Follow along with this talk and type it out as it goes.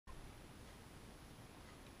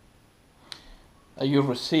you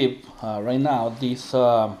receive right now, this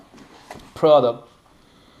product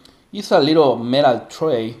is a little metal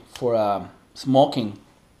tray for smoking,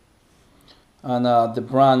 and the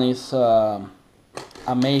brand is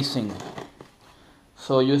A-MAZE-N.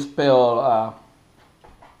 So you spell,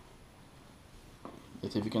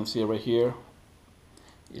 let's see if you can see it right here,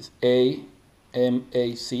 it's A-M-A-Z-E-N.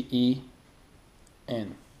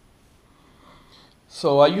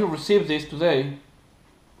 So you received this today,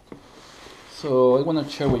 so I want to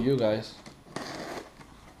share with you guys.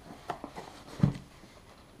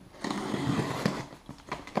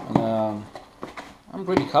 And I'm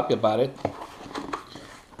really happy about it.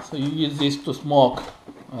 So you use this to smoke.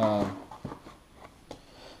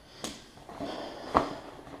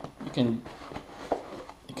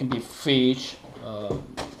 It can be fish,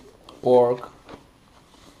 pork.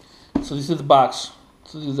 So this is the box.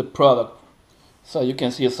 So this is the product. So you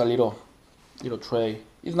can see it's a little tray.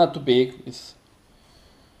 It's not too big. This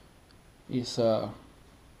is the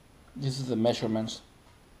measurements.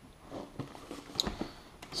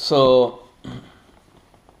 So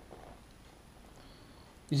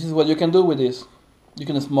this is what you can do with this. You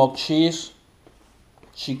can smoke cheese,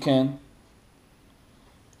 chicken,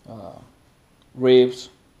 ribs,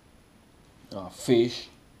 fish,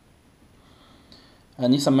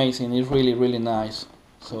 and it's amazing. It's really nice.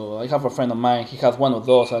 So I have a friend of mine. He has one of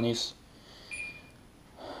those, and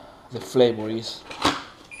the flavor is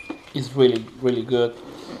really good.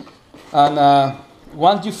 And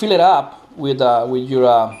once you fill it up with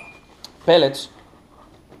your pellets,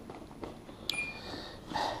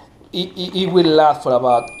 it will last for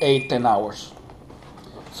about 8-10 hours.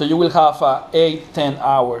 So you will have 8-10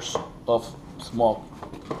 hours of smoke.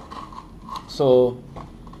 So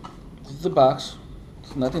this is the box.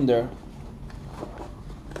 There's nothing there.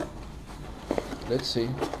 Let's see.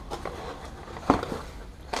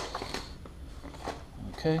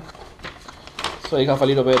 Okay. So you have a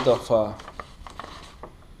little bit of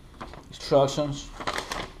instructions.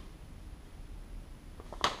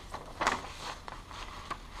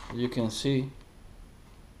 You can see.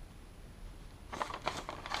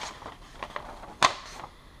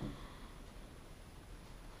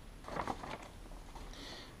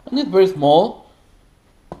 And it's very small.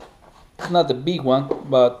 It's not the big one,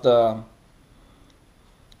 but I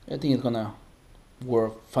think it's gonna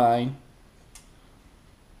work fine.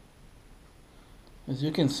 As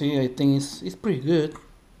you can see, I think it's pretty good.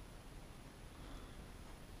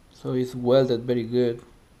 So it's welded very good.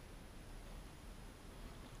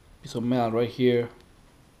 Piece of metal right here,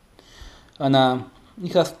 and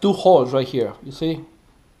it has 2 holes right here. You see,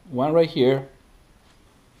 one right here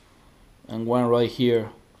and one right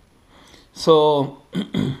here. So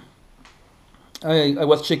I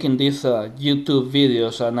was checking these YouTube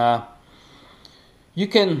videos, and you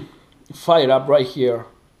can fire it up right here,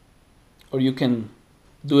 or you can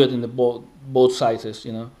do it in the both sizes.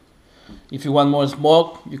 You know, if you want more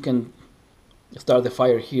smoke, you can start the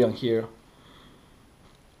fire here and here.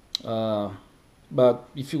 But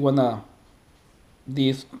if you wanna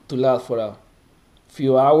this to last for a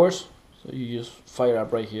few hours, so you just fire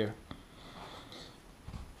up right here.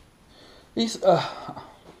 This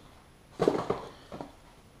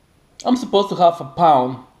I'm supposed to have a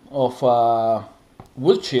pound of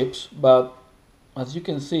wood chips, but as you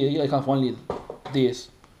can see, I have only this.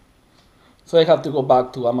 So I have to go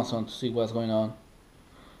back to Amazon to see what's going on,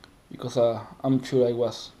 because I'm sure I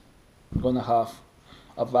was gonna have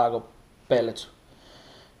a bag of pellets.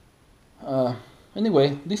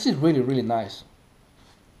 Anyway, this is really nice.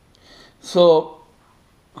 So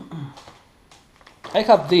I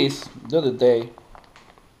have this the other day.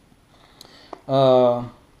 I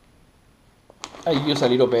use a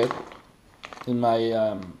little bit in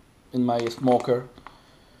my smoker,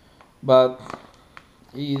 but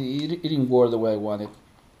it didn't work the way I wanted.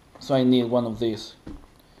 So I need one of these.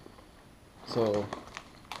 So,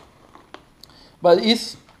 but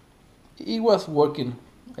it was working,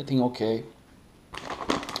 I think, okay.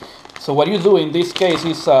 So what you do in this case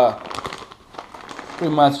is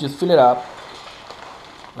pretty much just fill it up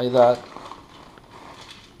like that.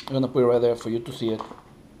 I'm gonna put it right there for you to see it,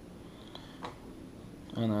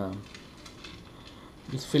 and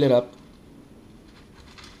just fill it up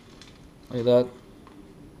like that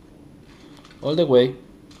all the way.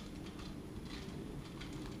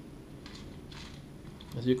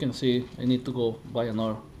 As you can see, I need to go buy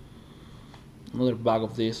another bag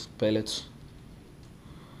of these pellets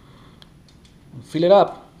and fill it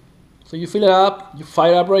up. So you fill it up, you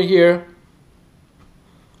fire up right here,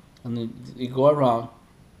 and it go around.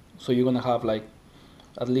 So you're gonna have like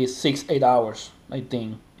at least 6-8 hours. I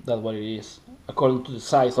think that's what it is, according to the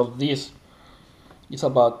size of this It's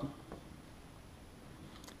about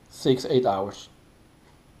 6-8 hours.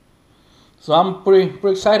 So I'm pretty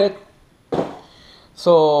excited.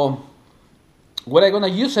 So what I'm gonna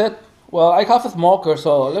use it? Well, I have a smoker,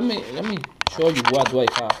 so let me show you what do I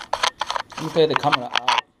have. Let me play the camera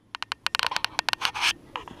out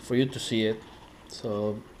for you to see it.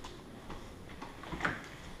 So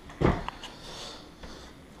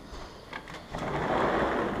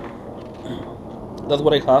that's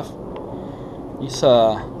what I have. It's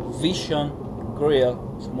a Vision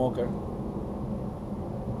grill smoker.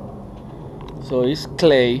 So it's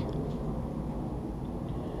clay,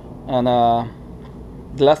 and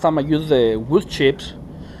the last time I used the wood chips,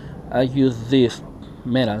 I used this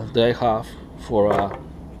metal that I have for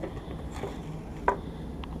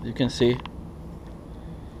you can see,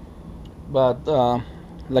 but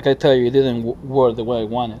like I tell you, it didn't work the way I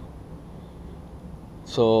wanted.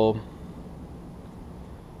 So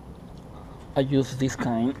I use this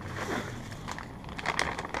kind.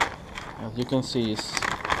 As you can see, it's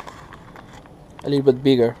a little bit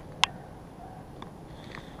bigger,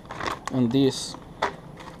 and this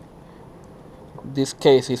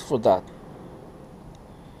case is for that,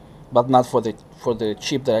 but not for the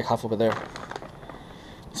chip that I have over there.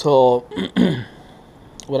 So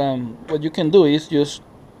what you can do is just,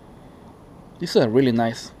 this is a really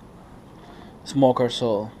nice smoker.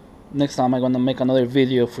 So next time I'm gonna make another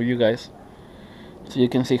video for you guys, so you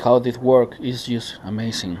can see how this works. It's just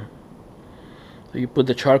amazing. So you put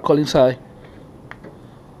the charcoal inside,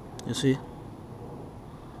 you see,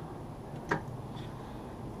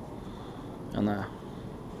 and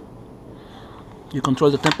you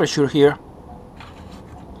control the temperature here.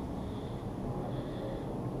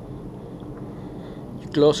 You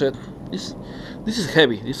close it. This is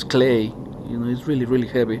heavy. This clay, you know, it's really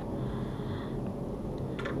heavy.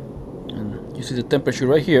 And you see the temperature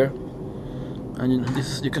right here, and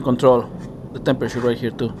this, you can control the temperature right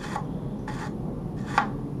here too.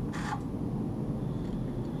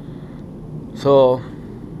 So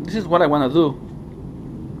this is what I want to do.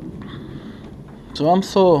 So I'm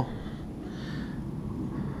so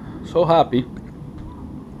happy.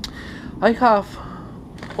 I have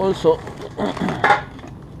also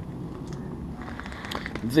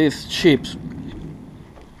these chips.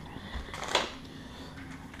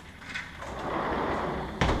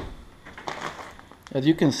 As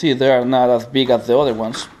you can see, they are not as big as the other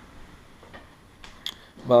ones,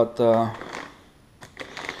 but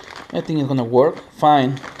I think it's gonna work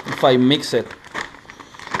fine if I mix it.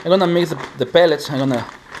 I'm gonna mix the pellets. I'm gonna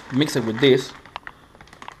mix it with this,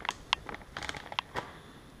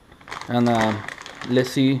 and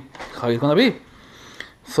let's see how it's gonna be.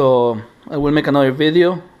 So I will make another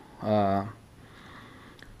video. I'm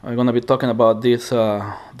gonna be talking about this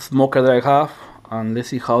smoker that I have, and let's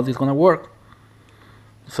see how this is gonna work.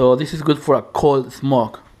 So this is good for a cold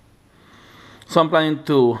smoke. So I'm planning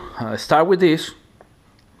to start with this,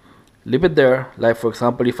 leave it there. Like for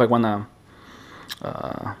example, if I wanna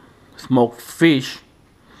smoke fish,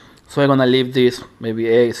 so I'm gonna leave this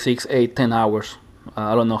maybe 6, 8, 10 hours.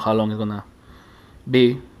 I don't know how long it's gonna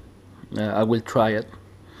be. I will try it,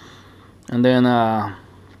 and then I'm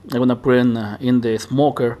gonna put it in the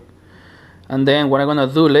smoker. And then what I'm gonna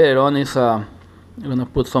do later on is I'm gonna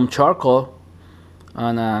put some charcoal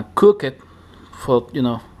and cook it for, you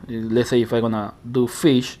know, let's say if I'm gonna do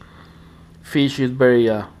fish is very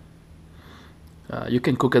you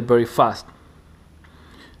can cook it very fast.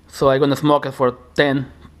 So I'm gonna smoke it for 10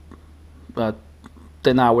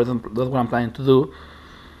 hours. That's what I'm planning to do.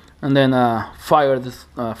 And then fire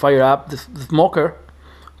up the smoker,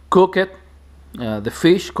 cook it, cook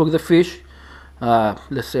the fish.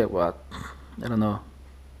 Let's say what, I don't know,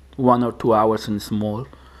 1 or 2 hours in slow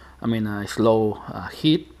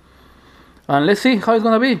heat, and let's see how it's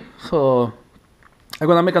gonna be. So I'm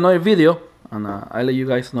gonna make another video, and I'll let you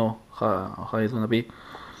guys know how it's gonna be.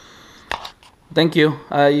 Thank you.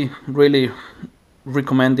 I really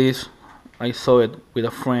recommend this. I saw it with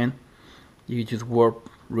a friend. It just worked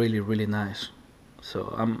really nice.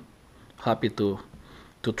 So I'm happy to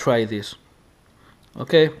try this.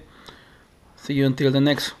 Okay, see you until the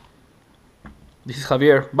next. This is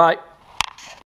Javier. Bye.